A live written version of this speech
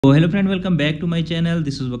So hello friend, welcome back to my channel.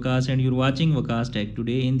 This is Waqas and you're watching Waqastech.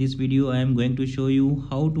 Today in this video I am going to show you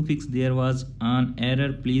how to fix there was an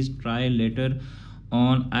error. Please try later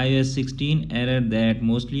on iOS 16 error that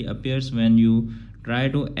mostly appears when you try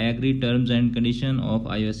to agree terms and condition of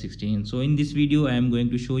iOS 16. So in this video I am going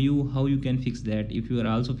to show you how you can fix that if you are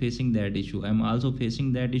also facing that issue. I am also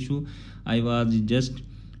facing that issue. I was just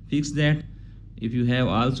fix that. If you have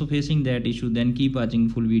also facing that issue, then keep watching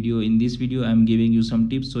full video. In this video I am giving you some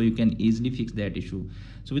tips so you can easily fix that issue.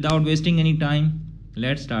 So without wasting any time,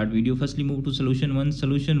 let's start video. Firstly, move to solution 1.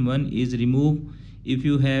 Solution 1 is remove if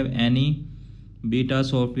you have any beta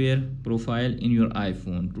software profile in your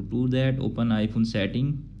iPhone. To do that, open iPhone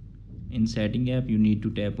setting. In setting app you need to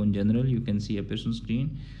tap on general. You can see a person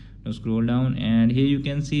screen. Now scroll down and here you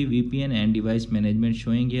can see VPN and device management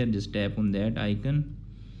showing here. Just tap on that icon.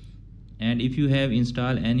 And if you have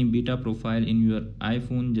installed any beta profile in your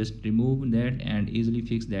iPhone, just remove that and easily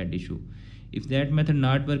fix that issue. If that method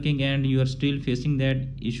not working and you are still facing that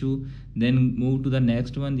issue, then move to the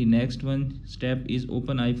next one. The next one step is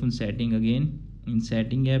open iPhone setting again. In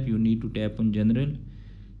setting app you need to tap on general.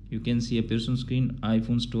 You can see a person screen,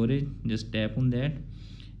 iPhone storage. Just tap on that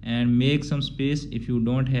and make some space if you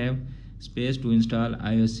don't have space to install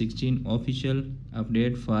iOS 16 official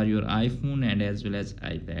update for your iPhone and as well as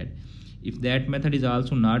iPad. If that method is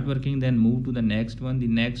also not working, then move to the next one. The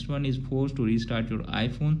next one is forced to restart your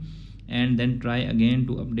iPhone and then try again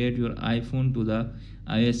to update your iPhone to the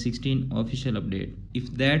iOS 16 official update.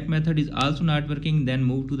 If that method is also not working, then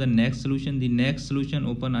move to the next solution. The next solution,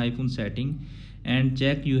 open iPhone setting and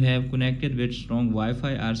check you have connected with strong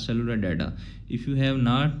Wi-Fi or cellular data. If you have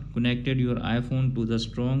not connected your iPhone to the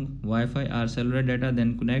strong Wi-Fi or cellular data,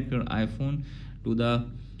 then connect your iPhone to the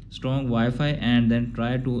strong Wi-Fi and then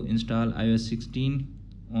try to install iOS 16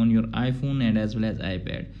 on your iPhone and as well as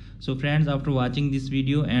iPad. So friends, after watching this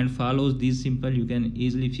video and follows this simple, you can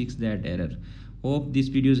easily fix that error. Hope this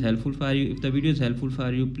video is helpful for you. If the video is helpful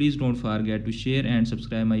for you, please don't forget to share and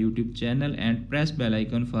subscribe my YouTube channel and press bell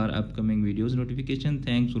icon for upcoming videos notification.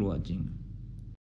 Thanks for watching.